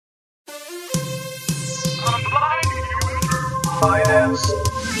Finance.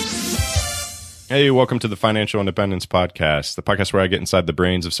 Hey, welcome to the Financial Independence Podcast, the podcast where I get inside the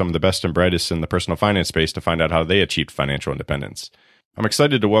brains of some of the best and brightest in the personal finance space to find out how they achieved financial independence. I'm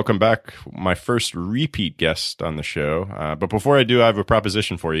excited to welcome back my first repeat guest on the show. But before I do, I have a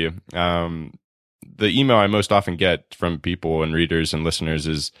proposition for you. The email I most often get from people and readers and listeners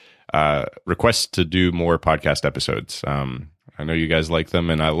is requests to do more podcast episodes. I know you guys like them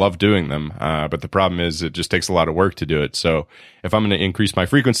and I love doing them, but the problem is it just takes a lot of work to do it. So if I'm going to increase my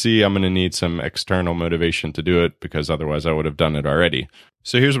frequency, I'm going to need some external motivation to do it because otherwise I would have done it already.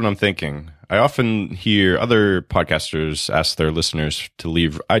 So here's what I'm thinking. I often hear other podcasters ask their listeners to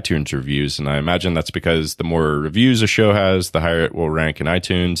leave iTunes reviews, and I imagine that's because the more reviews a show has, the higher it will rank in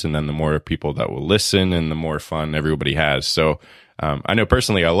iTunes, and then the more people that will listen and the more fun everybody has. So I know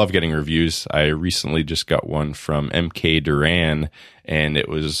personally I love getting reviews. I recently just got one from MK Duran, and it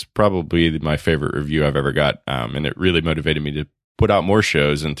was probably my favorite review I've ever got, and it really motivated me to put out more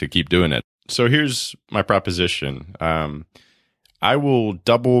shows and to keep doing it. So here's my proposition. I will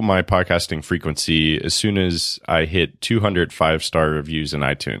double my podcasting frequency as soon as I hit 200 5-star reviews in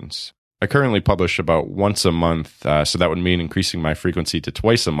iTunes. I currently publish about once a month, so that would mean increasing my frequency to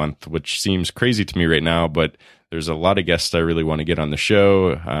twice a month, which seems crazy to me right now, but there's a lot of guests I really want to get on the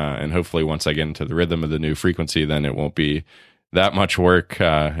show, and hopefully once I get into the rhythm of the new frequency, then it won't be that much work.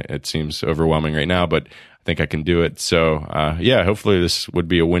 It seems overwhelming right now, but I think I can do it. So, yeah, hopefully this would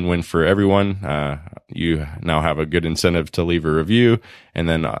be a win-win for everyone. You now have a good incentive to leave a review. And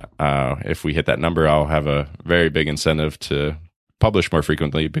then if we hit that number, I'll have a very big incentive to publish more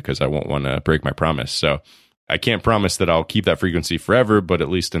frequently because I won't want to break my promise. So I can't promise that I'll keep that frequency forever, but at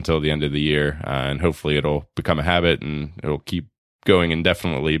least until the end of the year. And hopefully it'll become a habit and it'll keep going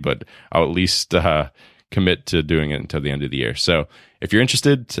indefinitely, but I'll at least commit to doing it until the end of the year. So if you're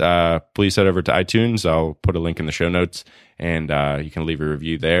interested, please head over to iTunes. I'll put a link in the show notes and you can leave a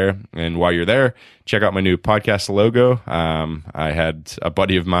review there. And while you're there, check out my new podcast logo. I had a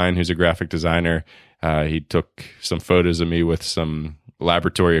buddy of mine who's a graphic designer. He took some photos of me with some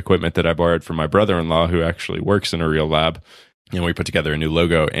laboratory equipment that I borrowed from my brother-in-law who actually works in a real lab. And we put together a new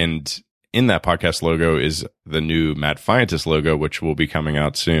logo. And in that podcast logo is the new Mad Fientist logo, which will be coming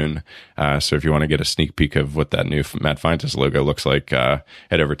out soon. So if you want to get a sneak peek of what that new Mad Fientist logo looks like, head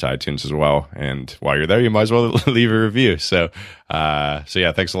over to iTunes as well. And while you're there, you might as well leave a review. So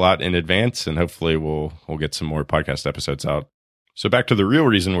yeah, thanks a lot in advance, and hopefully we'll get some more podcast episodes out. So back to the real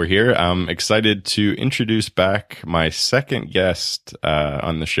reason we're here. I'm excited to introduce back my second guest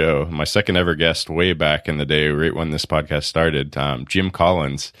on the show, my second ever guest way back in the day, right when this podcast started, Jim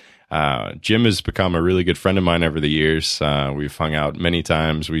Collins. Jim has become a really good friend of mine over the years. We've hung out many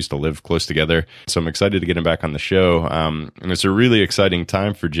times. We used to live close together. So I'm excited to get him back on the show. And it's a really exciting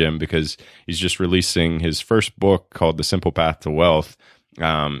time for Jim because he's just releasing his first book called The Simple Path to Wealth.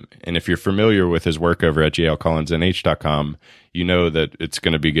 And if you're familiar with his work over at jlcollinsnh.com, you know that it's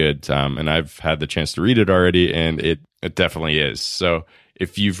going to be good. And I've had the chance to read it already, and it definitely is. So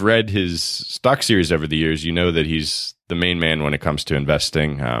if you've read his stock series over the years, you know that he's the main man when it comes to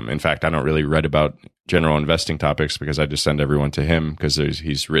investing. In fact, I don't really read about general investing topics because I just send everyone to him because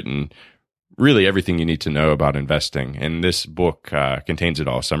he's written really everything you need to know about investing. And this book contains it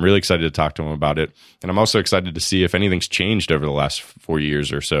all. So I'm really excited to talk to him about it. And I'm also excited to see if anything's changed over the last 4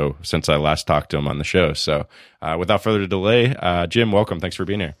 years or so since I last talked to him on the show. So without further delay, Jim, welcome. Thanks for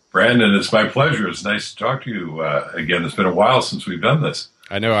being here. Brandon, it's my pleasure. It's nice to talk to you again. It's been a while since we've done this.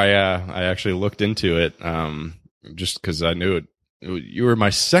 I know I actually looked into it just because I knew it. You were my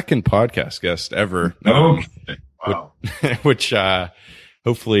second podcast guest ever. Okay. Wow. Which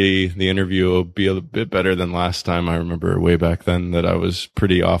hopefully the interview will be a bit better than last time. I remember way back then that I was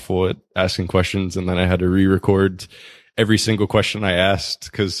pretty awful at asking questions, and then I had to re-record every single question I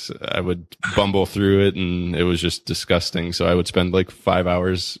asked because I would bumble through it and it was just disgusting. So I would spend like 5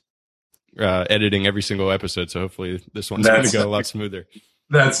 hours editing every single episode. So hopefully this one's going to go a lot smoother.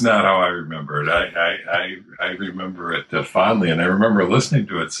 That's not how I remember it. I remember it fondly, and I remember listening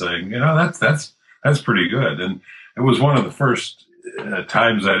to it saying, that's pretty good. And it was one of the first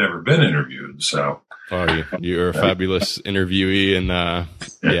times I'd ever been interviewed. So, you're a fabulous interviewee, and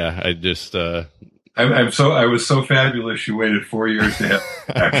yeah, I just I was so fabulous. You waited 4 years to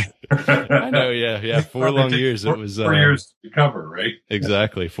have. I know, yeah, 4 long years. It was 4 years to cover, right?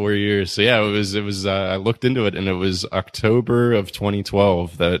 Exactly, 4 years. So yeah, it was. I looked into it, and it was October of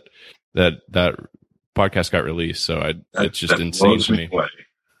 2012 that podcast got released. So it's just insane to me.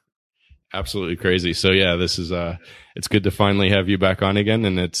 Absolutely crazy. So yeah, this is it's good to finally have you back on again,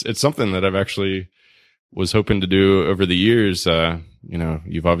 and it's something that I've actually was hoping to do over the years.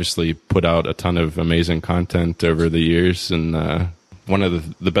 You've obviously put out a ton of amazing content over the years, and one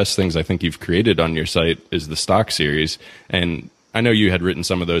of the best things I think you've created on your site is the stock series. And I know you had written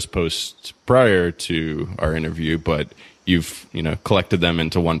some of those posts prior to our interview, but you've, collected them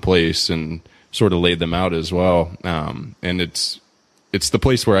into one place and sort of laid them out as well. And it's the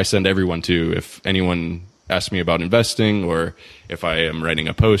place where I send everyone to if anyone asks me about investing, or if I am writing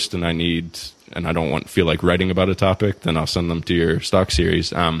a post and I don't feel like writing about a topic, then I'll send them to your stock series.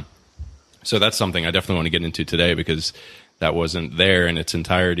 So that's something I definitely want to get into today, because that wasn't there in its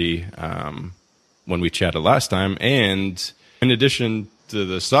entirety when we chatted last time. And in addition to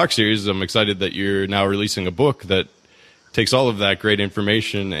the stock series, I'm excited that you're now releasing a book that takes all of that great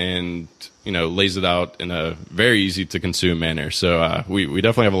information and, lays it out in a very easy to consume manner. So we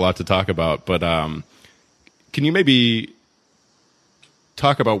definitely have a lot to talk about. But can you maybe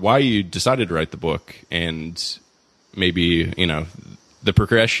talk about why you decided to write the book, and maybe, the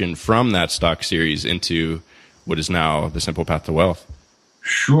progression from that stock series into what is now The Simple Path to Wealth?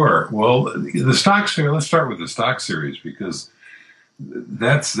 Sure. Well, the stock series, let's start with the stock series, because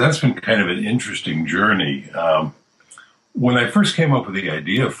that's been kind of an interesting journey. When I first came up with the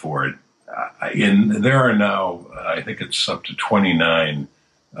idea for it, there are now, I think it's up to 29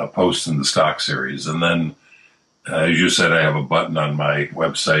 posts in the stock series. And then, as you said, I have a button on my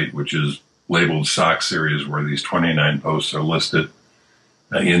website, which is labeled stock series, where these 29 posts are listed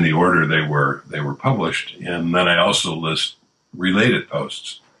in the order they were published. And then I also list related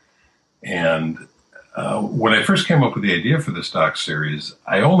posts. And when I first came up with the idea for the stock series,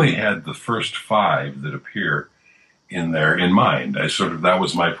 I only had the first 5 that appear in there in mind. That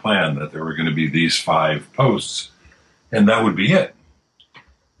was my plan, that there were going to be these 5 posts, and that would be it.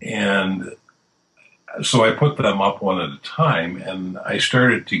 And so I put them up one at a time, and I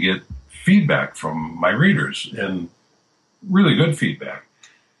started to get feedback from my readers, and really good feedback.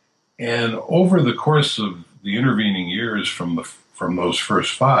 And over the course of the intervening years from those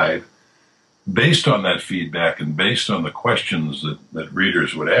first 5, based on that feedback and based on the questions that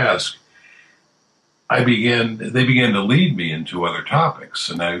readers would ask, they began to lead me into other topics.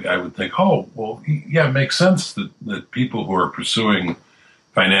 And I would think, oh, well, yeah, it makes sense that people who are pursuing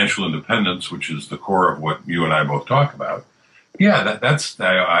financial independence, which is the core of what you and I both talk about, yeah,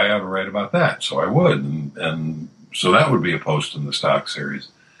 I ought to write about that. So I would. And so that would be a post in the stock series.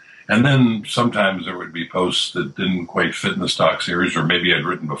 And then sometimes there would be posts that didn't quite fit in the stock series, or maybe I'd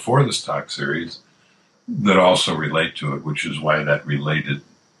written before the stock series, that also relate to it, which is why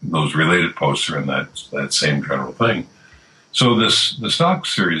those related posts are in that same general thing. So the stock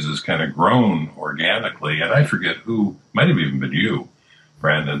series has kind of grown organically, and I forget who, might have even been you,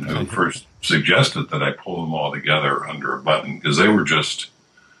 Brandon, who first suggested that I pull them all together under a button, because they were just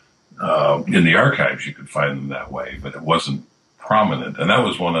in the archives. You could find them that way, but it wasn't prominent. And that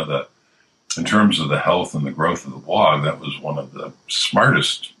was one of in terms of the health and the growth of the blog, that was one of the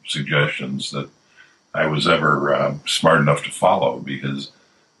smartest suggestions that I was ever smart enough to follow, because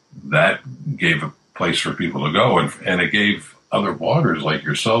that gave a place for people to go, and it gave other bloggers like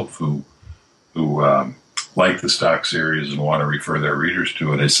yourself who like the stock series and want to refer their readers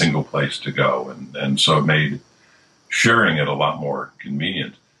to it a single place to go, and so it made sharing it a lot more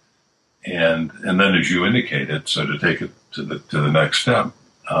convenient. And then, as you indicated, so to take it to the next step,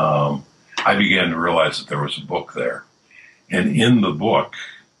 I began to realize that there was a book there, and in the book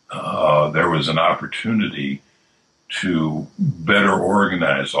there was an opportunity to better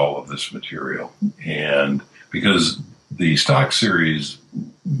organize all of this material. And because the stock series,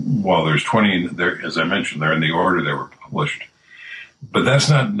 while there's 20, as I mentioned, they're in the order they were published, but that's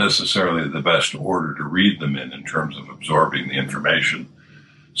not necessarily the best order to read them in terms of absorbing the information.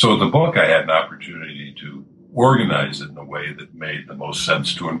 So the book, I had an opportunity to organize it in a way that made the most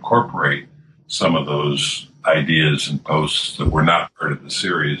sense to incorporate some of those ideas and posts that were not part of the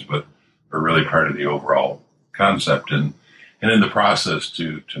series, but were really part of the overall concept, and in the process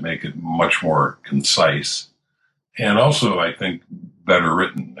to make it much more concise, and also, I think, better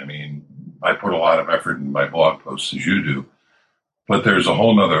written. I mean, I put a lot of effort in my blog posts, as you do, but there's a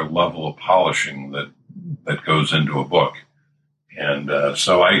whole nother level of polishing that goes into a book. And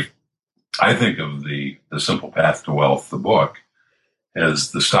so I think of the Simple Path to Wealth, the book,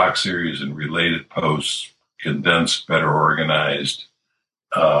 as the stock series and related posts, condensed, better organized,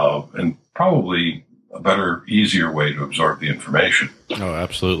 and probably a better, easier way to absorb the information. Oh,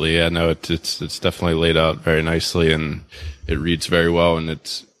 absolutely. Yeah, no, it's definitely laid out very nicely, and it reads very well, and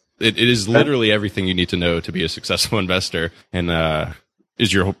it is literally everything you need to know to be a successful investor, and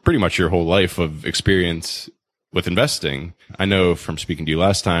is pretty much your whole life of experience with investing. I know from speaking to you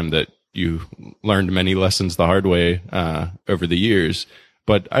last time that you learned many lessons the hard way over the years.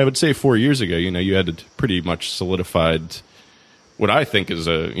 But I would say 4 years ago, you had pretty much solidified what I think is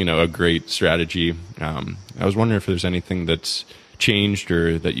a great strategy. I was wondering if there's anything that's changed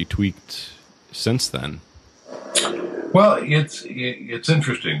or that you tweaked since then. Well, it's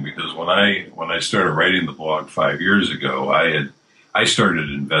interesting because when I started writing the blog 5 years ago, I started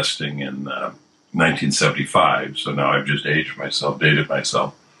investing in 1975. So now I've just dated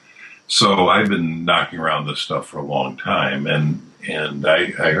myself. So I've been knocking around this stuff for a long time, and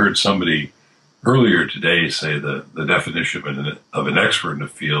I heard somebody earlier today say the definition of an expert in the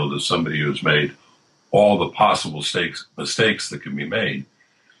field is somebody who's made all the possible mistakes that can be made.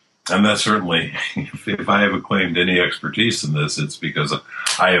 And that's certainly, if I haven't claimed any expertise in this, it's because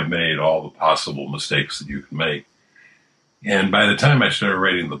I have made all the possible mistakes that you can make. And by the time I started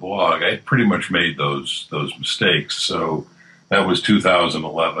writing the blog, I pretty much made those mistakes. So that was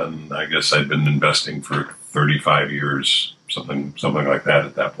 2011. I guess I'd been investing for 35 years, something like that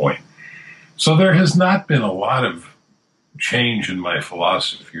at that point. So there has not been a lot of change in my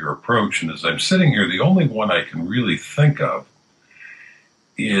philosophy or approach. And as I'm sitting here, the only one I can really think of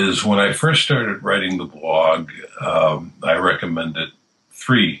is when I first started writing the blog, I recommended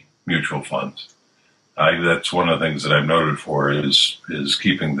 3 mutual funds. That's one of the things that I'm noted for is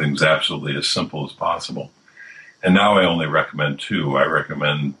keeping things absolutely as simple as possible. And now I only recommend 2. I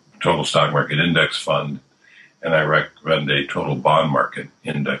recommend Total Stock Market Index Fund, and I recommend a Total Bond Market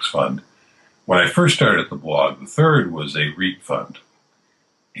Index Fund. When I first started the blog, the third was a REIT fund.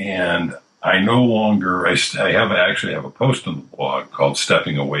 And I no longer, I actually have a post on the blog called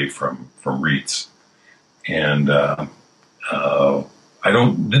Stepping Away from REITs. And I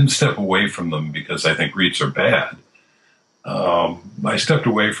didn't step away from them because I think REITs are bad. I stepped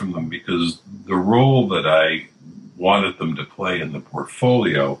away from them because the role that I wanted them to play in the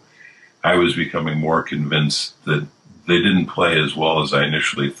portfolio, I was becoming more convinced that they didn't play as well as I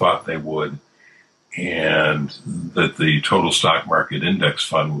initially thought they would, and that the Total Stock Market Index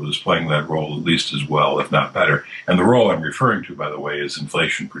Fund was playing that role at least as well, if not better. And the role I'm referring to, by the way, is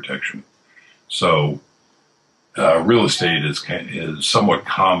inflation protection. So real estate is somewhat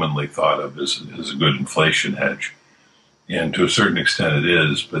commonly thought of as a good inflation hedge. And to a certain extent it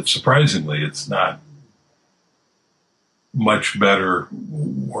is, but surprisingly it's not much better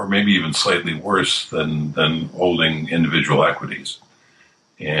or maybe even slightly worse than holding individual equities.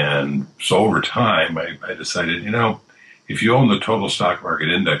 And so over time, I decided, if you own the Total Stock Market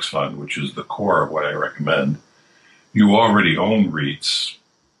Index Fund, which is the core of what I recommend, you already own REITs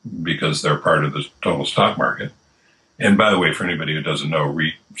because they're part of the total stock market. And by the way, for anybody who doesn't know,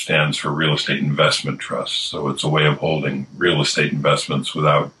 REIT stands for Real Estate Investment Trust. So it's a way of holding real estate investments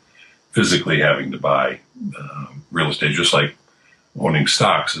without physically having to buy real estate, just like owning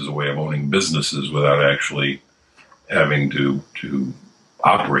stocks is a way of owning businesses without actually having to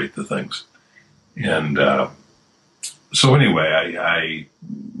operate the things. And so anyway,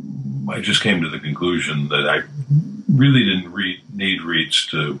 I just came to the conclusion that I really didn't need REITs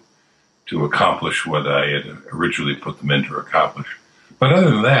to accomplish what I had originally put them in to accomplish. But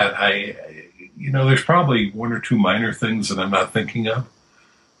other than that, there's probably 1 or 2 minor things that I'm not thinking of,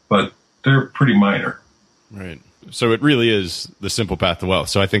 but they're pretty minor. Right. So it really is the simple path to wealth.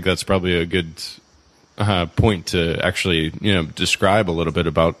 So I think that's probably a good point to actually, describe a little bit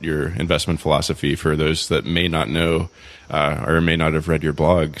about your investment philosophy for those that may not know or may not have read your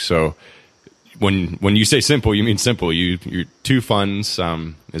blog. So when you say simple, you mean simple. You're 2 funds.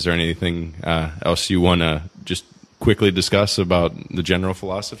 Is there anything else you want to just quickly discuss about the general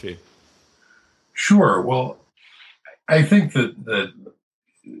philosophy? Sure. Well, I think that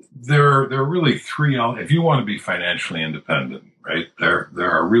there are really 3. If you want to be financially independent, right? There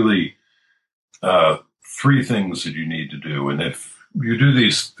are really 3 things that you need to do, and if you do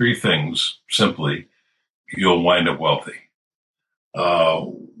these 3 things simply, you'll wind up wealthy.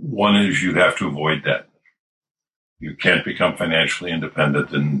 One is you have to avoid debt. You can't become financially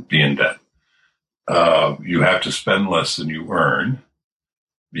independent and be in debt. You have to spend less than you earn,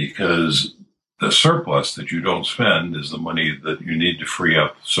 because the surplus that you don't spend is the money that you need to free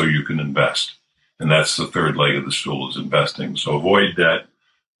up so you can invest. And that's the 3rd leg of the stool, is investing. So avoid debt,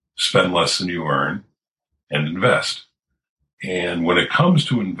 spend less than you earn, and invest. And when it comes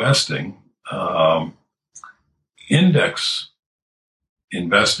to investing, index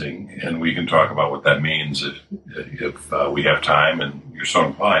investing, and we can talk about what that means if we have time and you're so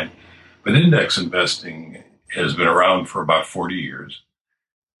inclined, but index investing has been around for about 40 years.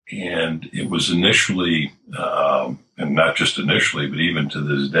 And it was initially, and not just initially, but even to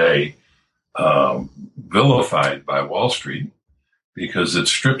this day, vilified by Wall Street because it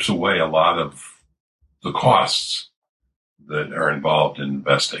strips away a lot of the costs that are involved in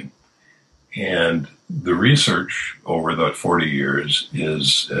investing. And the research over the 40 years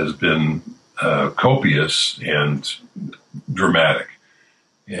has been copious and dramatic.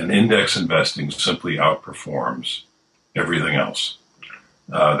 And index investing simply outperforms everything else.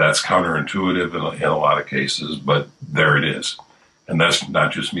 That's counterintuitive in a lot of cases, but there it is. And that's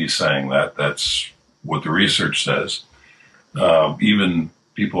not just me saying that. That's what the research says. Even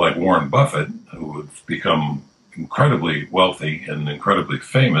people like Warren Buffett, who have become incredibly wealthy and incredibly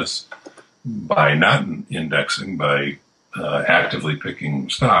famous by not indexing, by actively picking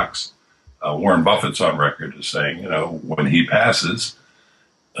stocks. Warren Buffett's on record as saying, when he passes,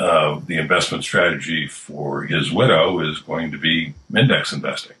 the investment strategy for his widow is going to be index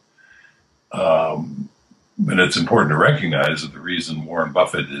investing. And it's important to recognize that the reason Warren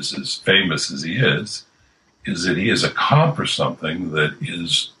Buffett is as famous as he is that he has accomplished something that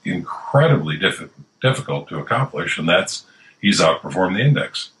is incredibly difficult to accomplish, and that's he's outperformed the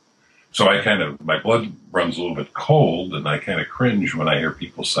index. So my blood runs a little bit cold, and I kind of cringe when I hear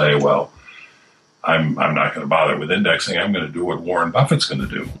people say, well, I'm not going to bother with indexing. I'm going to do what Warren Buffett's going to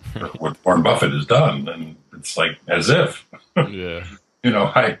do, what Warren Buffett has done. And it's like, as if, Yeah.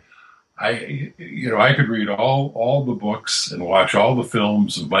 I could read all the books and watch all the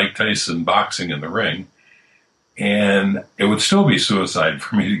films of Mike Tyson boxing in the ring, and it would still be suicide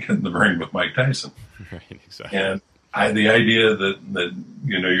for me to get in the ring with Mike Tyson. Right, exactly. And the idea that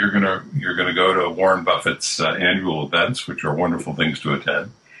you're gonna go to Warren Buffett's annual events, which are wonderful things to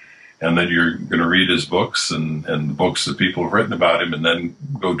attend, and then you're going to read his books and the books that people have written about him, and then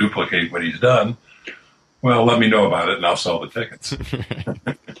go duplicate what he's done. Well, let me know about it, and I'll sell the tickets.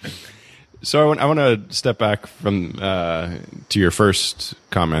 So I want to step back from to your first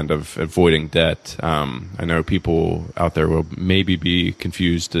comment of avoiding debt. I know people out there will maybe be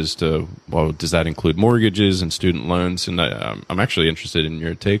confused as to, well, does that include mortgages and student loans? And I'm actually interested in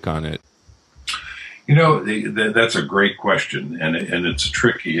your take on it. That's a great question, and it's a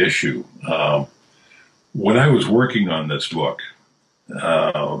tricky issue. When I was working on this book,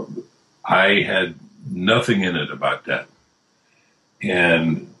 I had nothing in it about debt.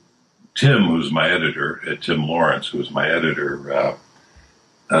 And Tim, who's my editor, Tim Lawrence, who was my editor,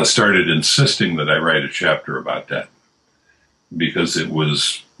 started insisting that I write a chapter about debt because it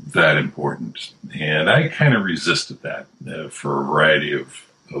was that important. And I kind of resisted that for a variety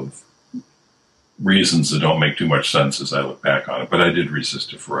of reasons that don't make too much sense as I look back on it. But I did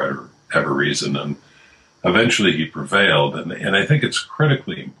resist it for whatever reason. And eventually he prevailed. And I think it's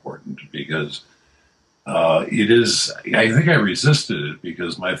critically important because it is, I think I resisted it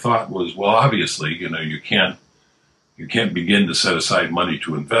because my thought was, well, obviously, you can't begin to set aside money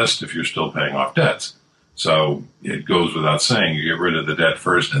to invest if you're still paying off debts. So it goes without saying, you get rid of the debt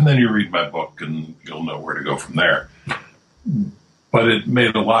first, and then you read my book and you'll know where to go from there. But it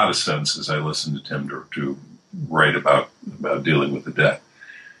made a lot of sense as I listened to Tim to write about dealing with the debt.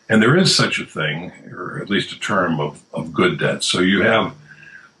 And there is such a thing, or at least a term of good debt. So you have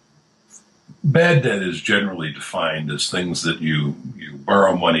bad debt is generally defined as things that you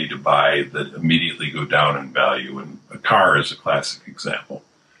borrow money to buy that immediately go down in value. And a car is a classic example.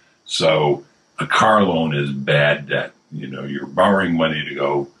 So a car loan is bad debt. You're borrowing money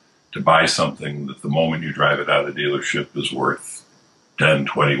to buy something that the moment you drive it out of the dealership is worth 10,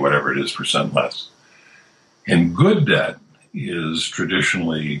 20, whatever it is, % less. And good debt is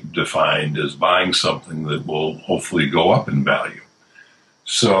traditionally defined as buying something that will hopefully go up in value.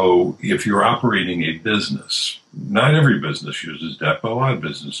 So if you're operating a business, not every business uses debt, but a lot of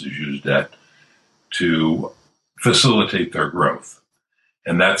businesses use debt to facilitate their growth.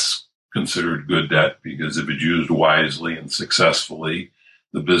 And that's considered good debt because if it's used wisely and successfully,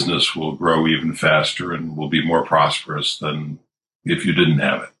 the business will grow even faster and will be more prosperous than if you didn't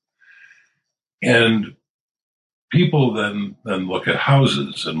have it. And people then look at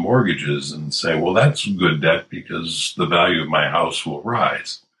houses and mortgages and say, well, that's good debt because the value of my house will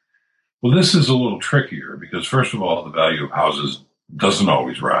rise. Well, this is a little trickier because, first of all, the value of houses doesn't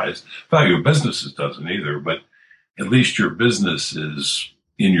always rise. The value of businesses doesn't either, but at least your business is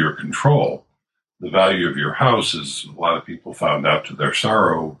in your control. The value of your house, as a lot of people found out to their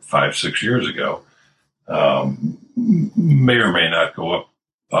sorrow 5-6 years ago, may or may not go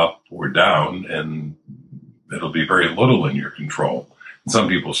up or down, and it'll be very little in your control. And some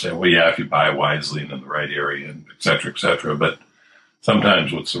people say, well, yeah, if you buy wisely and in the right area, and et cetera, but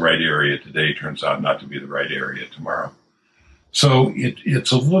sometimes what's the right area today turns out not to be the right area tomorrow. So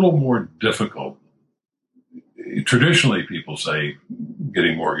it's a little more difficult. Traditionally, people say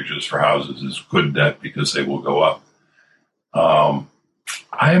getting mortgages for houses is good debt because they will go up.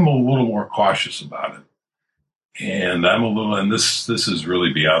 I'm a little more cautious about it. And this is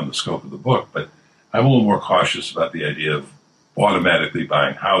really beyond the scope of the book, but I'm a little more cautious about the idea of automatically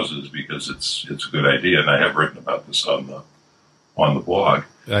buying houses because it's a good idea. And I have written about this on the blog.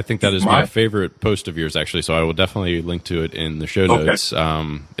 I think that is my favorite post of yours, actually. So I will definitely link to it in the show notes. I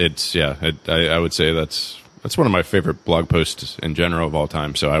would say that's one of my favorite blog posts in general of all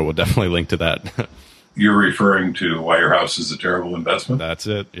time. So I will definitely link to that. You're referring to Why Your House is a Terrible Investment? That's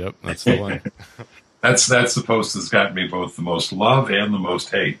it. Yep, that's the one. That's the post that's gotten me both the most love and the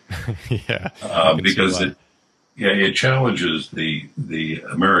most hate. Yeah, because it challenges the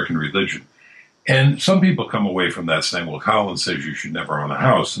American religion. And some people come away from that saying, well, Colin says you should never own a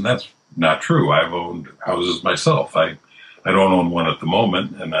house. And that's not true. I've owned houses myself. I don't own one at the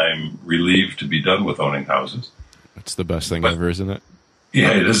moment, and I'm relieved to be done with owning houses. That's the best thing ever, isn't it?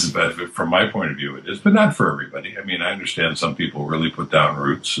 Yeah, it is the best. From my point of view, it is, but not for everybody. I mean, I understand some people really put down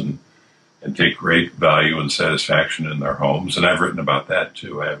roots and take great value and satisfaction in their homes. And I've written about that,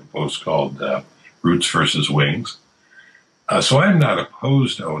 too. I have a post called Roots versus Wings. So I'm not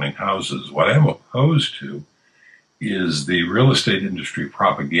opposed to owning houses. What I'm opposed to is the real estate industry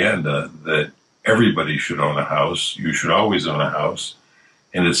propaganda that everybody should own a house, you should always own a house,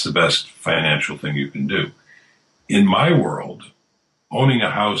 and it's the best financial thing you can do. In my world, owning a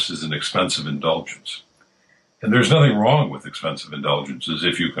house is an expensive indulgence. And there's nothing wrong with expensive indulgences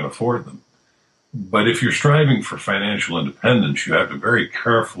if you can afford them. But if you're striving for financial independence, you have to very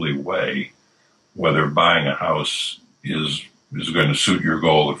carefully weigh whether buying a house is going to suit your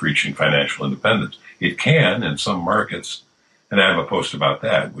goal of reaching financial independence. It can in some markets, and I have a post about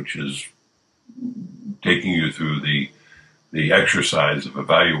that, which is taking you through the exercise of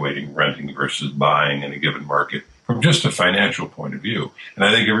evaluating renting versus buying in a given market from just a financial point of view. And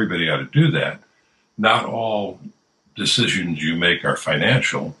I think everybody ought to do that. Not all decisions you make are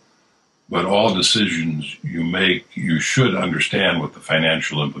financial, but all decisions you make, you should understand what the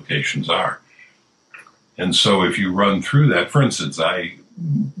financial implications are. And so if you run through that, for instance,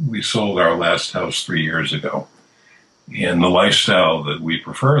 we sold our last house 3 years ago, and the lifestyle that we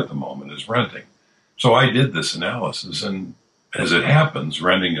prefer at the moment is renting. So I did this analysis, and as it happens,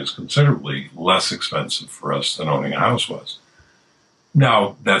 renting is considerably less expensive for us than owning a house was.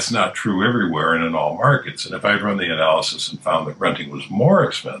 Now, that's not true everywhere and in all markets. And if I'd run the analysis and found that renting was more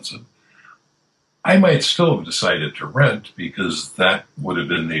expensive, I might still have decided to rent because that would have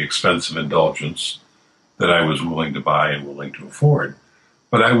been the expensive indulgence that I was willing to buy and willing to afford.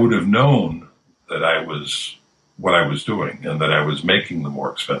 But I would have known that what I was doing and that I was making the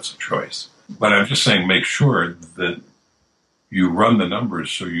more expensive choice. But I'm just saying, make sure that you run the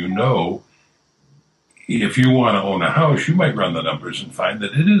numbers so you know if you want to own a house, you might run the numbers and find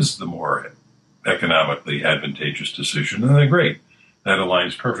that it is the more economically advantageous decision. And then great, that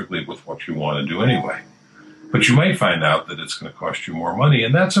aligns perfectly with what you want to do anyway. But you might find out that it's going to cost you more money,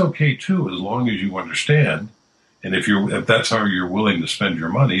 and that's okay too, as long as you understand. And if that's how you're willing to spend your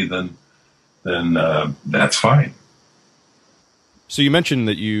money, then that's fine. So you mentioned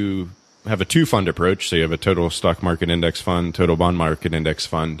that you have a two-fund approach. So you have a total stock market index fund, total bond market index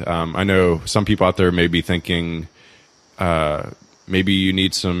fund. I know some people out there may be thinking maybe you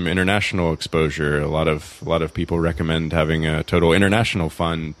need some international exposure. A lot of people recommend having a total international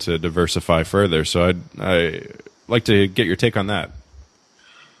fund to diversify further. So I'd like to get your take on that.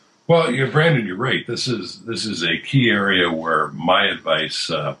 Well, Brandon, you're right. This is a key area where my advice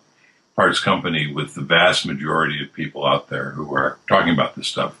parts company with the vast majority of people out there who are talking about this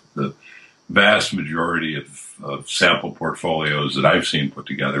stuff. The vast majority of sample portfolios that I've seen put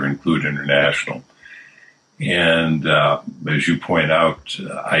together include international. And as you point out,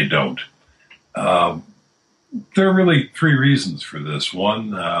 I don't. There are really three reasons for this.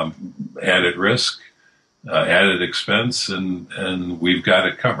 One, added risk, added expense, and we've got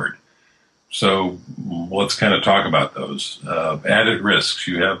it covered. So let's kind of talk about those. Added risks.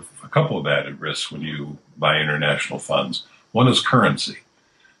 You have a couple of added risks when you buy international funds. One is currency.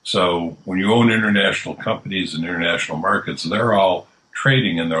 So when you own international companies and international markets, they're all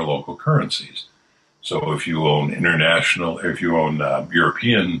trading in their local currencies. So if you own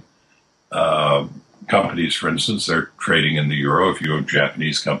European companies, for instance, they're trading in the euro. If you own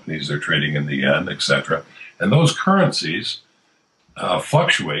Japanese companies, they're trading in the yen, etc. And those currencies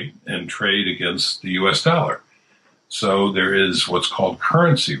fluctuate and trade against the U.S. dollar. So there is what's called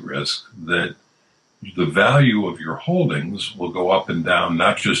currency risk, that the value of your holdings will go up and down,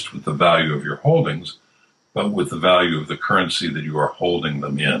 not just with the value of your holdings, but with the value of the currency that you are holding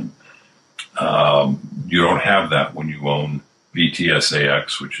them in. You don't have that when you own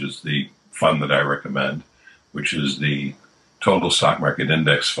VTSAX, which is the fund that I recommend, which is the total stock market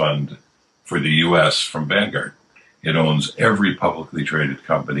index fund for the U.S. from Vanguard. It owns every publicly traded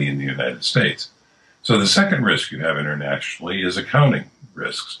company in the United States. So the second risk you have internationally is accounting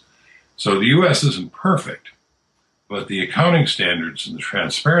risks. So the U.S. isn't perfect, but the accounting standards and the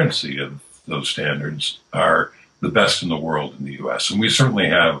transparency of those standards are the best in the world in the U.S. And we certainly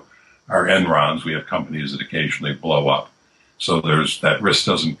have our Enrons. We have companies that occasionally blow up. So that risk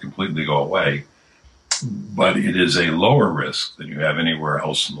doesn't completely go away, but it is a lower risk than you have anywhere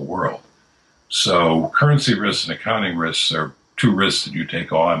else in the world. So currency risks and accounting risks are two risks that you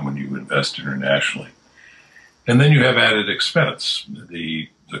take on when you invest internationally. And then you have added expense. The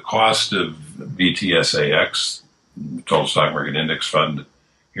cost of VTSAX, the Total Stock Market Index Fund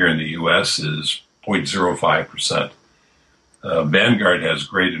here in the U.S., is 0.05%. Vanguard has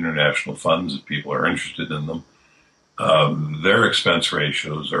great international funds if people are interested in them. Their expense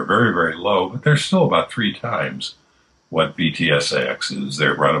ratios are very, very low, but they're still about 3 times what VTSAX is. They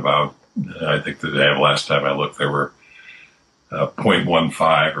run about, I think that last time I looked, there were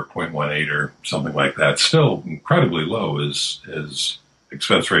 0.15 or 0.18 or something like that. Still incredibly low as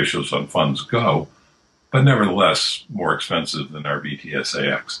expense ratios on funds go, but nevertheless more expensive than our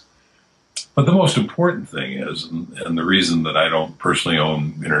VTSAX. But the most important thing is, and the reason that I don't personally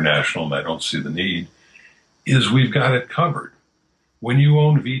own international and I don't see the need, is we've got it covered. When you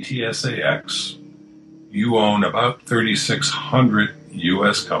own VTSAX, you own about 3,600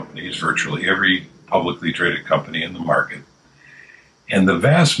 U.S. companies, virtually every publicly traded company in the market. And the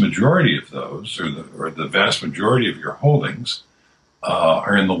vast majority of those, or the vast majority of your holdings,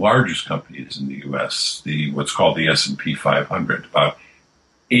 are in the largest companies in the U.S., what's called the S&P 500. About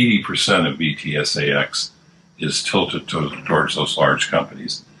 80% of VTSAX is tilted towards those large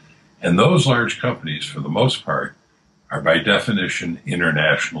companies. And those large companies, for the most part, are by definition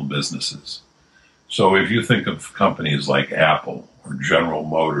international businesses. So if you think of companies like Apple or General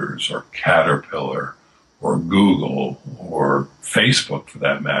Motors or Caterpillar or Google or Facebook, for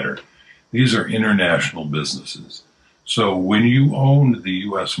that matter, these are international businesses. So when you own the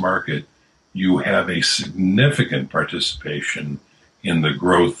U.S. market, you have a significant participation in the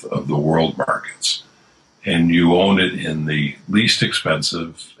growth of the world markets. And you own it in the least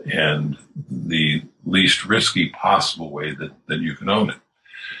expensive and the least risky possible way that you can own it.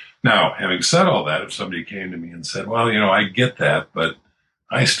 Now, having said all that, if somebody came to me and said, well, I get that, but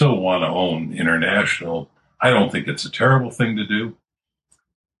I still want to own international, I don't think it's a terrible thing to do.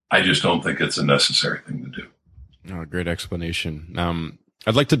 I just don't think it's a necessary thing to do. Oh, great explanation.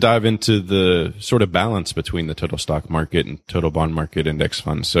 I'd like to dive into the sort of balance between the total stock market and total bond market index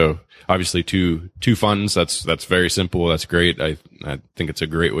funds. So obviously two funds, that's very simple. That's great. I think it's a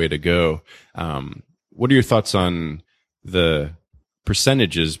great way to go. What are your thoughts on the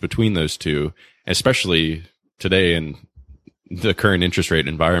percentages between those two, especially today in the current interest rate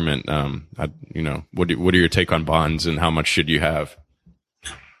environment? What are your take on bonds and how much should you have?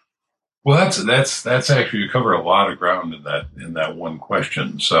 Well, that's actually, you cover a lot of ground in that one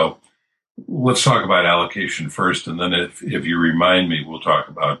question. So let's talk about allocation first, and then if you remind me, we'll talk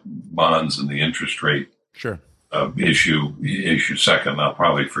about bonds and the interest rate issue second. I'll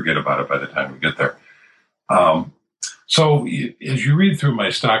probably forget about it by the time we get there. So as you read through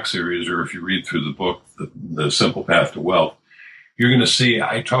my stock series, or if you read through the book, The Simple Path to Wealth, you're going to see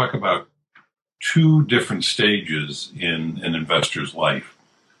I talk about 2 different stages in an investor's life.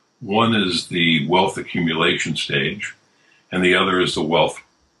 One is the wealth accumulation stage, and the other is the wealth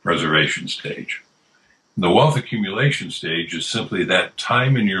preservation stage. The wealth accumulation stage is simply that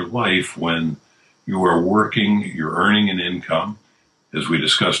time in your life when you are working, you're earning an income. As we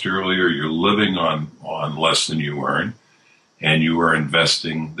discussed earlier, you're living on less than you earn, and you are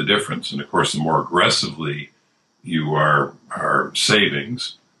investing the difference. And of course, the more aggressively you are saving,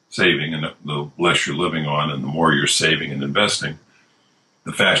 and the less you're living on, and the more you're saving and investing,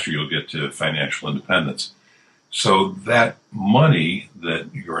 the faster you'll get to financial independence. So that money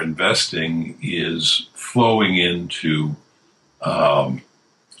that you're investing is flowing into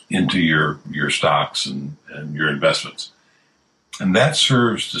your stocks and your investments. And that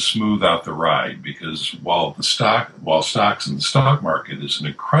serves to smooth out the ride, because while stocks in the stock market is an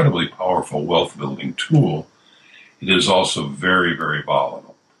incredibly powerful wealth building tool, it is also very, very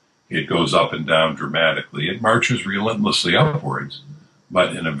volatile. It goes up and down dramatically. It marches relentlessly upwards,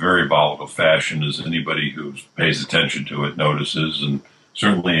 but in a very volatile fashion, as anybody who pays attention to it notices, and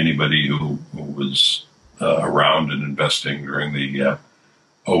certainly anybody who was around and investing during the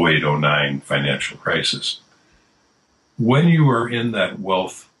 08-09 financial crisis. When you are in that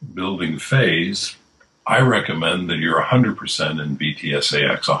wealth building phase, I recommend that you're 100% in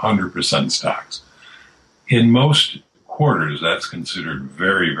VTSAX, 100% stocks. In most quarters, that's considered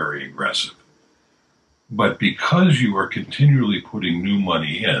very, very aggressive. But because you are continually putting new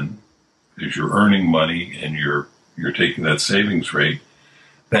money in, because you're earning money and you're taking that savings rate,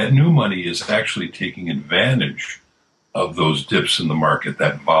 that new money is actually taking advantage of those dips in the market,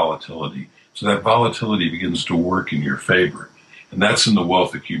 that volatility. So that volatility begins to work in your favor. And that's in the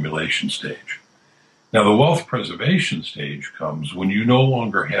wealth accumulation stage. Now, the wealth preservation stage comes when you no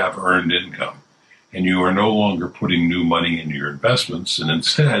longer have earned income and you are no longer putting new money into your investments, and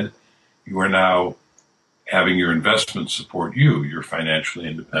instead you are now having your investments support you. You're financially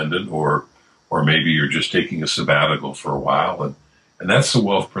independent, or maybe you're just taking a sabbatical for a while. And that's the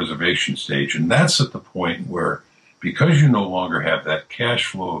wealth preservation stage. And that's at the point where, because you no longer have that cash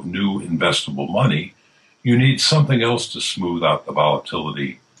flow of new investable money, you need something else to smooth out the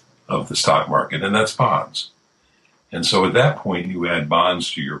volatility of the stock market, and that's bonds. And so at that point, you add bonds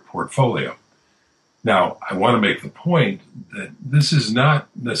to your portfolio. Now, I want to make the point that this is not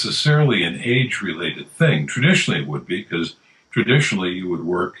necessarily an age-related thing. Traditionally, it would be, because traditionally you would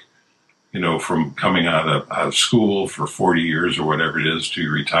work, from coming out of school for 40 years or whatever it is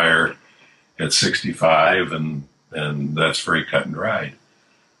to retire at 65, and that's very cut and dried.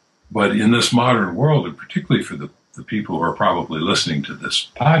 But in this modern world, and particularly for the people who are probably listening to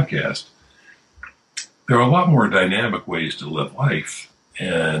this podcast, there are a lot more dynamic ways to live life.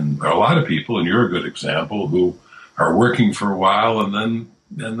 And there are a lot of people, and you're a good example, who are working for a while and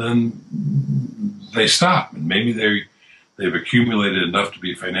then they stop. And maybe they've accumulated enough to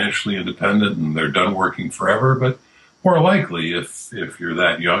be financially independent and they're done working forever. But more likely, if you're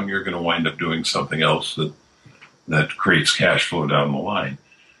that young, you're going to wind up doing something else that creates cash flow down the line.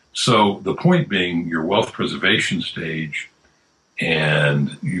 So the point being, your wealth preservation stage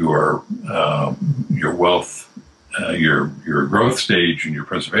and your wealth, your growth stage and your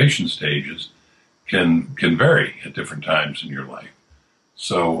preservation stages can vary at different times in your life.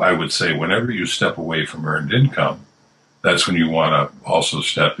 So I would say whenever you step away from earned income, that's when you want to also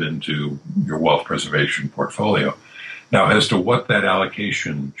step into your wealth preservation portfolio. Now, as to what that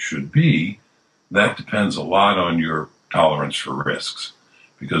allocation should be, that depends a lot on your tolerance for risks,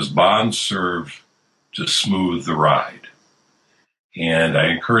 because bonds serve to smooth the ride. And I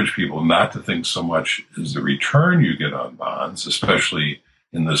encourage people not to think so much as the return you get on bonds, especially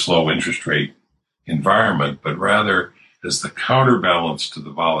in this low interest rate environment, but rather as the counterbalance to the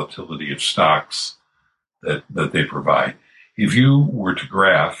volatility of stocks that they provide. If you were to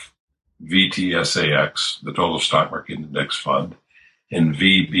graph VTSAX, the total stock market index fund, and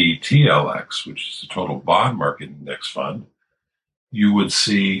VBTLX, which is the total bond market index fund, you would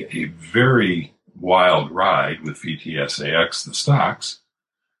see a very wild ride with VTSAX, the stocks,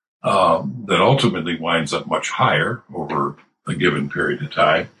 that ultimately winds up much higher over a given period of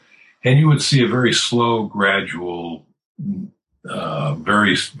time. And you would see a very slow, gradual,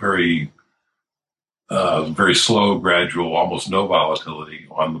 very slow, gradual, almost no volatility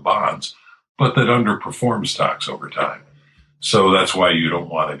on the bonds, but that underperform stocks over time. So that's why you don't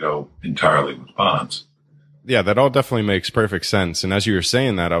want to go entirely with bonds. Yeah, that all definitely makes perfect sense. And as you were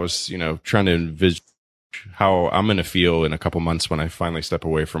saying that, I was, trying to envision how I'm going to feel in a couple months when I finally step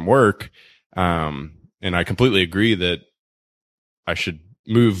away from work. And I completely agree that I should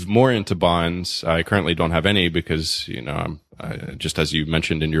move more into bonds. I currently don't have any because, I'm just as you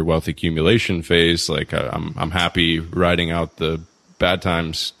mentioned in your wealth accumulation phase, like I'm happy riding out the bad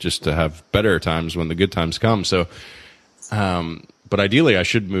times just to have better times when the good times come. So, but ideally I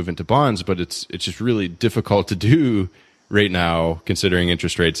should move into bonds, but it's just really difficult to do right now considering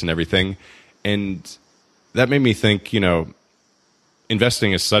interest rates and everything. And that made me think,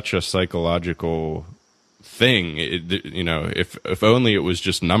 investing is such a psychological thing. If only it was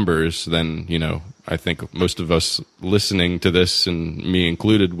just numbers, then, I think most of us listening to this, and me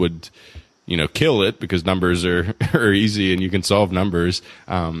included, would, kill it because numbers are easy and you can solve numbers.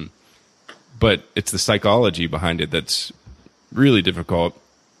 But it's the psychology behind it that's really difficult,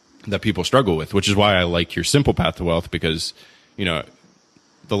 that people struggle with, which is why I like your simple path to wealth, because,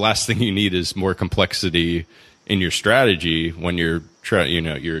 the last thing you need is more complexity in your strategy when you're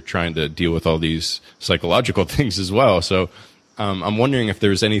trying to deal with all these psychological things as well. So I'm wondering if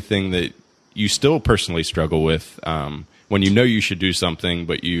there's anything that you still personally struggle with when you should do something,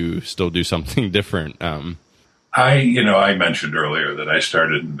 but you still do something different. I mentioned earlier that I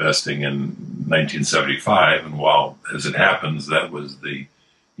started investing in 1975, and while, as it happens, that was the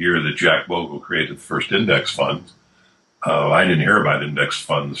year that Jack Bogle created the first index fund, I didn't hear about index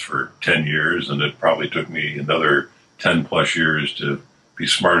funds for 10 years, and it probably took me another 10 plus years to be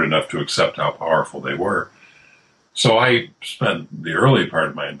smart enough to accept how powerful they were. So I spent the early part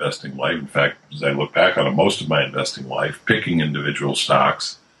of my investing life, in fact, as I look back on it, most of my investing life, picking individual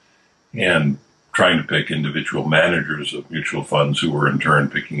stocks and trying to pick individual managers of mutual funds who were in turn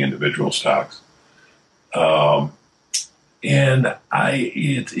picking individual stocks. And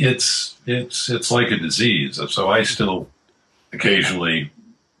it's like a disease. So I still occasionally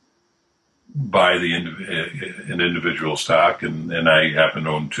buy an individual stock, and I happen to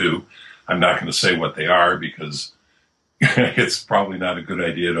own two. I'm not going to say what they are because it's probably not a good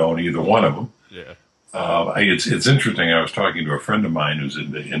idea to own either one of them. Yeah. It's interesting. I was talking to a friend of mine who's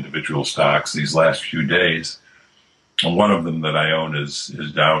into individual stocks these last few days, and one of them that I own is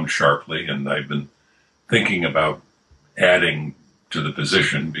down sharply, and I've been thinking about adding to the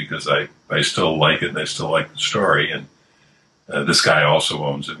position because I still like it and I still like the story. And this guy also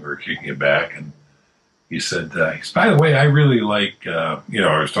owns it. We were kicking it back, and he said, by the way, I really like, I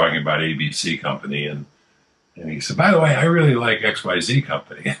was talking about ABC Company, and he said, by the way, I really like XYZ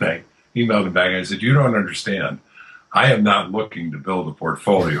Company. And I emailed him back and I said, you don't understand. I am not looking to build a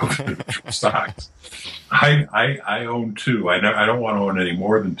portfolio of individual stocks. I own two. I don't want to own any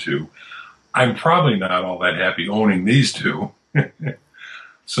more than two. I'm probably not all that happy owning these two.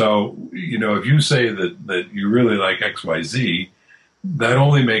 So, if you say that you really like XYZ, that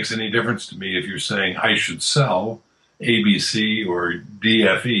only makes any difference to me if you're saying I should sell ABC or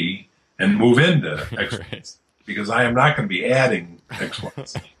DFE and move into XYZ, right, because I am not going to be adding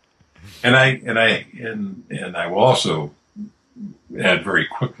XYZ. And I will also add very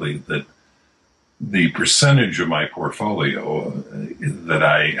quickly that the percentage of my portfolio that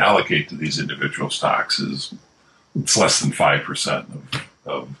I allocate to these individual stocks it's less than 5%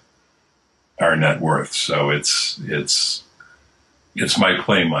 of our net worth. So it's my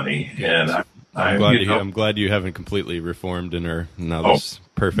play money, and I'm glad you haven't completely reformed and are now this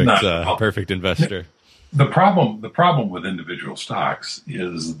perfect investor. The problem with individual stocks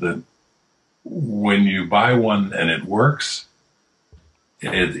is that when you buy one and it works,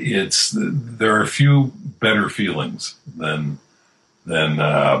 there are a few better feelings than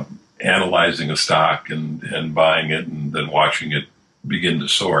analyzing a stock and buying it and then watching it begin to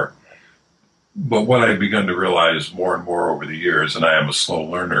soar. But what I've begun to realize more and more over the years, and I am a slow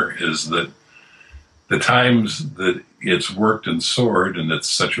learner, is that the times that it's worked and soared and it's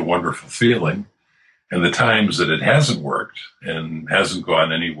such a wonderful feeling, and the times that it hasn't worked and hasn't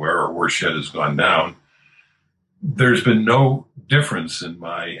gone anywhere, or worse yet, has gone down, there's been no difference in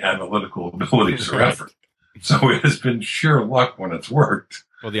my analytical abilities or effort. So it has been sheer luck when it's worked.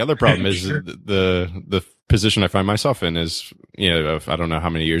 Well, the other problem is the position I find myself in is, I don't know how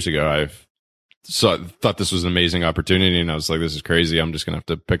many years ago thought this was an amazing opportunity, and I was like, this is crazy. I'm just going to have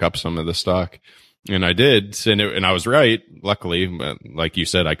to pick up some of the stock. And I did, and I was right, luckily. But like you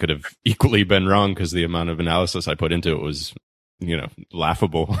said, I could have equally been wrong because the amount of analysis I put into it was,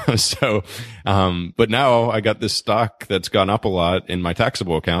 laughable. So, but now I got this stock that's gone up a lot in my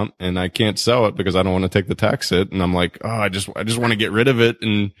taxable account, and I can't sell it because I don't want to take the tax hit. And I'm like, oh, I just want to get rid of it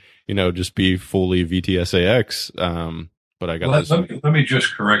and, just be fully VTSAX. But I got let me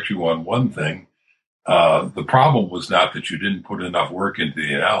just correct you on one thing. The problem was not that you didn't put enough work into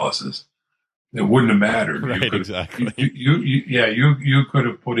the analysis. It wouldn't have mattered. Right, exactly. You could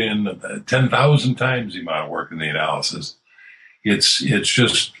have put in 10,000 times the amount of work in the analysis. It's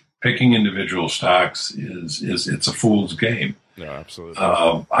just picking individual stocks it's a fool's game. No, absolutely.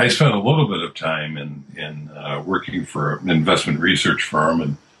 I spent a little bit of time in working for an investment research firm,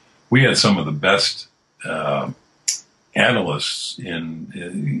 and we had some of the best analysts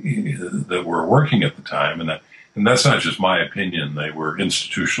that were working at the time, and that's not just my opinion. They were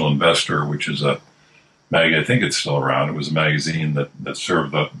Institutional Investor, which is a magazine. I think it's still around. It was a magazine that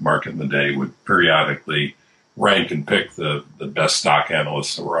served the market in the day, would periodically rank and pick the best stock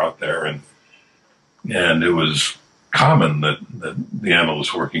analysts that were out there, and it was common that the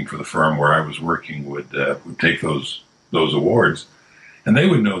analysts working for the firm where I was working would take those awards, and they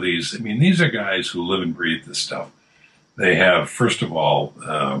would know these. I mean, these are guys who live and breathe this stuff. They have, first of all,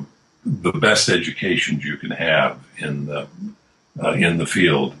 the best educations you can have in the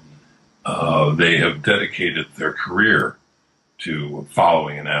field. They have dedicated their career to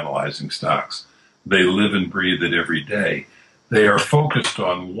following and analyzing stocks. They live and breathe it every day. They are focused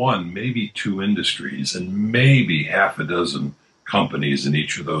on one, maybe two industries, and maybe half a dozen companies in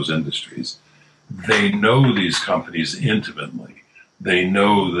each of those industries. They know these companies intimately. They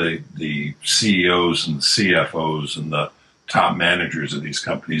know the CEOs and the CFOs and the top managers of these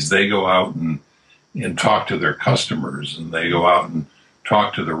companies. They go out and talk to their customers, and they go out and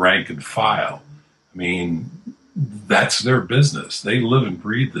talk to the rank and file. I mean, that's their business. They live and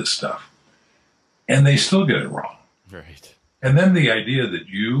breathe this stuff. And they still get it wrong. Right. And then the idea that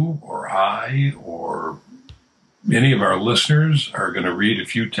you or I or any of our listeners are going to read a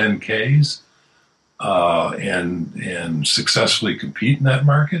few 10Ks and successfully compete in that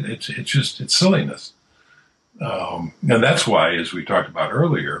market, it's silliness. And that's why, as we talked about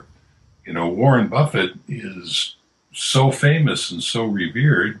earlier, Warren Buffett is so famous and so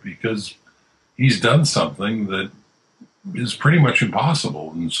revered because he's done something that is pretty much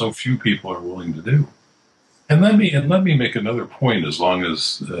impossible and so few people are willing to do. And let me make another point, as long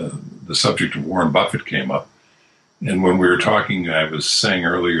as the subject of Warren Buffett came up. And when we were talking, I was saying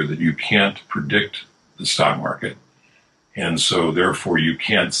earlier that you can't predict the stock market. And so therefore you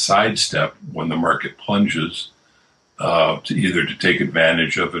can't sidestep when the market plunges to either to take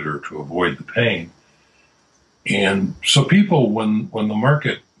advantage of it or to avoid the pain. And so people, when the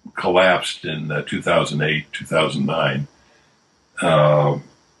market collapsed in 2008, 2009,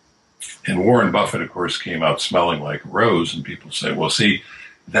 and Warren Buffett, of course, came out smelling like a rose, and people say, well, see,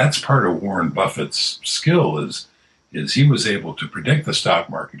 that's part of Warren Buffett's skill is he was able to predict the stock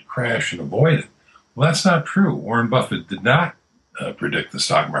market crash and avoid it. Well, that's not true. Warren Buffett did not predict the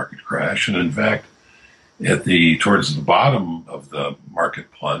stock market crash. And in fact, towards the bottom of the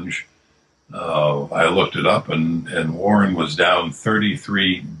market plunge, I looked it up, and Warren was down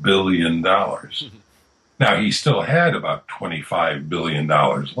 $33 billion. Now, he still had about $25 billion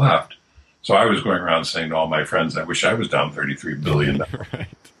left. So I was going around saying to all my friends, I wish I was down $33 billion. Right.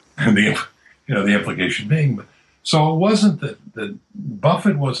 And the implication being, so it wasn't that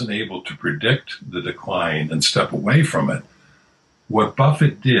Buffett wasn't able to predict the decline and step away from it. What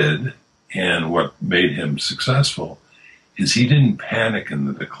Buffett did, and what made him successful, is he didn't panic in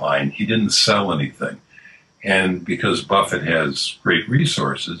the decline. He didn't sell anything. And because Buffett has great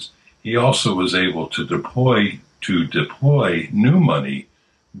resources, he also was able to deploy new money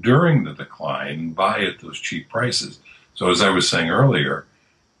during the decline and buy at those cheap prices. So as I was saying earlier,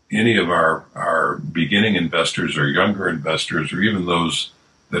 any of our beginning investors or younger investors, or even those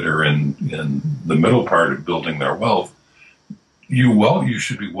that are in the middle part of building their wealth, you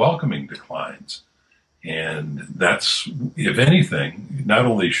should be welcoming declines. And that's, if anything, not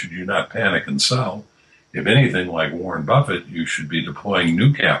only should you not panic and sell, if anything, like Warren Buffett, you should be deploying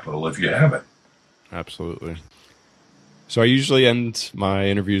new capital if you have it. Absolutely. So I usually end my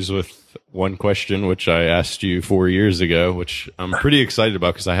interviews with one question, which I asked you 4 years ago, which I'm pretty excited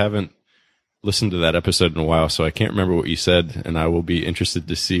about because I haven't listened to that episode in a while, so I can't remember what you said, and I will be interested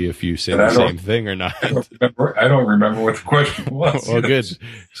to see if you say the same thing or not. I don't remember what the question was. Well, good.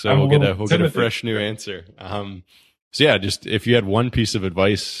 So we'll get a fresh new answer. So yeah, just if you had one piece of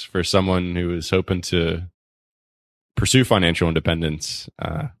advice for someone who is hoping to pursue financial independence,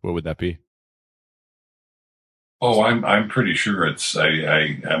 what would that be? Oh, I'm pretty sure I'm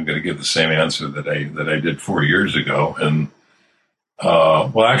going to give the same answer that I did 4 years ago, and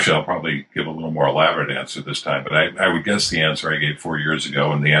well, actually, I'll probably give a little more elaborate answer this time. But I would guess the answer I gave 4 years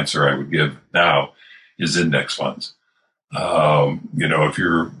ago, and the answer I would give now, is index funds. If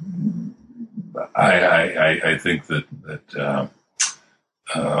you're, I think that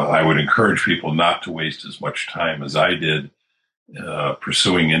I would encourage people not to waste as much time as I did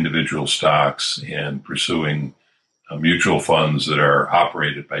pursuing individual stocks and pursuing mutual funds that are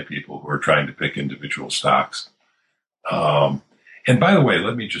operated by people who are trying to pick individual stocks. And by the way,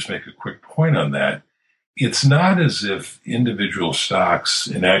 let me just make a quick point on that. It's not as if individual stocks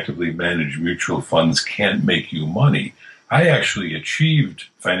and actively managed mutual funds can't make you money. I actually achieved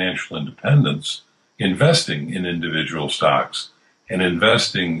financial independence investing in individual stocks and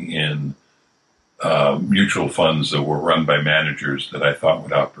investing in mutual funds that were run by managers that I thought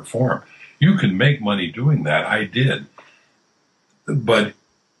would outperform. You can make money doing that. I did. But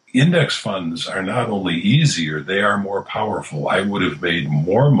index funds are not only easier, they are more powerful. I would have made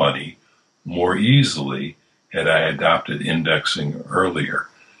more money more easily had I adopted indexing earlier.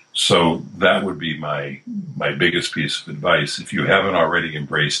 So that would be my biggest piece of advice. If you haven't already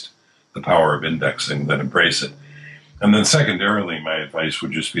embraced the power of indexing, then embrace it. And then secondarily, my advice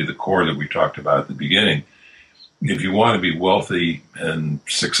would just be the core that we talked about at the beginning. If you want to be wealthy and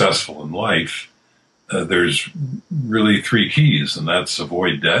successful in life, there's really three keys, and that's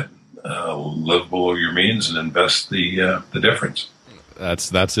avoid debt, live below your means, and invest the difference.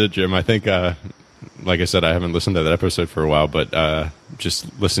 That's it, Jim. I think, like I said, I haven't listened to that episode for a while, but just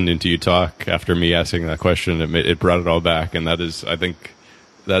listening to you talk after me asking that question, it brought it all back, and I think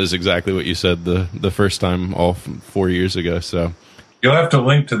that is exactly what you said the first time, all 4 years ago. So you'll have to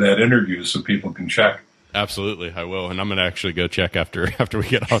link to that interview so people can check Absolutely, I will, and I'm gonna actually go check after we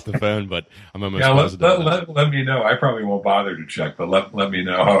get off the phone. But I'm almost Yeah, positive. let me know. I probably won't bother to check, but let me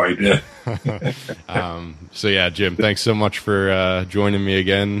know how I did. So yeah, Jim, thanks so much for joining me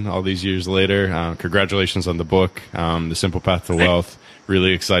again all these years later. Congratulations on the book, The Simple Path to Wealth.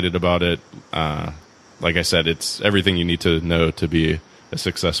 Really excited about it. Like I said, it's everything you need to know to be a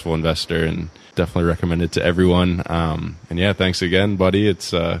successful investor, and definitely recommend it to everyone. And yeah, thanks again, buddy.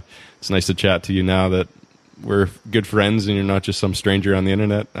 It's nice to chat to you now that we're good friends and you're not just some stranger on the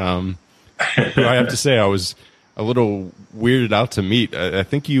internet. Who I have to say, I was a little weirded out to meet. I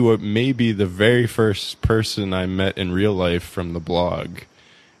think you were maybe the very first person I met in real life from the blog.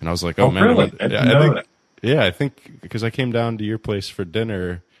 And I was like, oh man, really? I didn't know that. Yeah, I think because I came down to your place for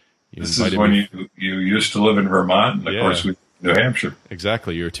dinner. This is when you used to live in Vermont, and of course we New Hampshire.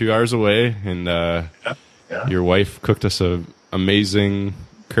 Exactly. You were 2 hours away, and your wife cooked us a amazing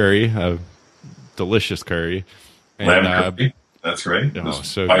curry, a delicious curry. And, lamb curry. That's right. Oh,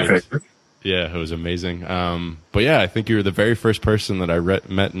 so my good. favorite. Yeah, it was amazing. But yeah, I think you were the very first person that I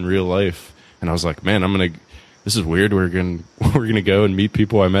met in real life, and I was like, man, this is weird. We're gonna go and meet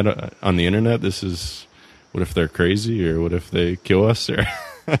people I met on the internet. What if they're crazy, or what if they kill us? Or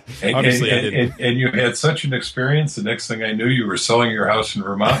obviously, and you had such an experience. The next thing I knew, you were selling your house in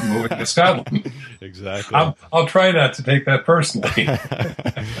Vermont and moving to Scotland. Exactly. I'll try not to take that personally.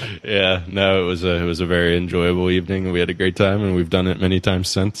 Yeah, no, it was a very enjoyable evening. We had a great time, and we've done it many times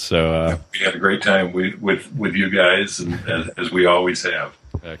since. So we had a great time with you guys, and as we always have.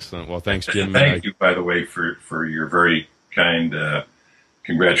 Excellent. Well, thanks, Jim. Thank you, by the way, for your very kind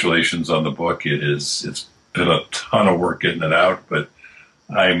congratulations on the book. It's been a ton of work getting it out, but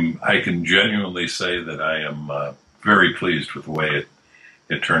I can genuinely say that I am very pleased with the way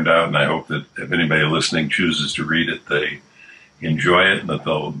it turned out, and I hope that if anybody listening chooses to read it, they enjoy it and that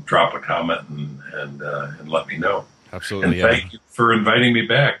they'll drop a comment and let me know. Absolutely. And thank you for inviting me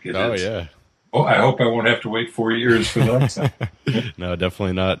back. Yeah. Oh, I hope I won't have to wait 4 years for the next time. No,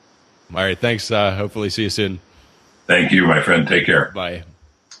 definitely not. All right. Thanks. Hopefully see you soon. Thank you, my friend. Take care. Bye.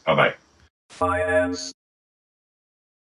 Bye-bye. Finance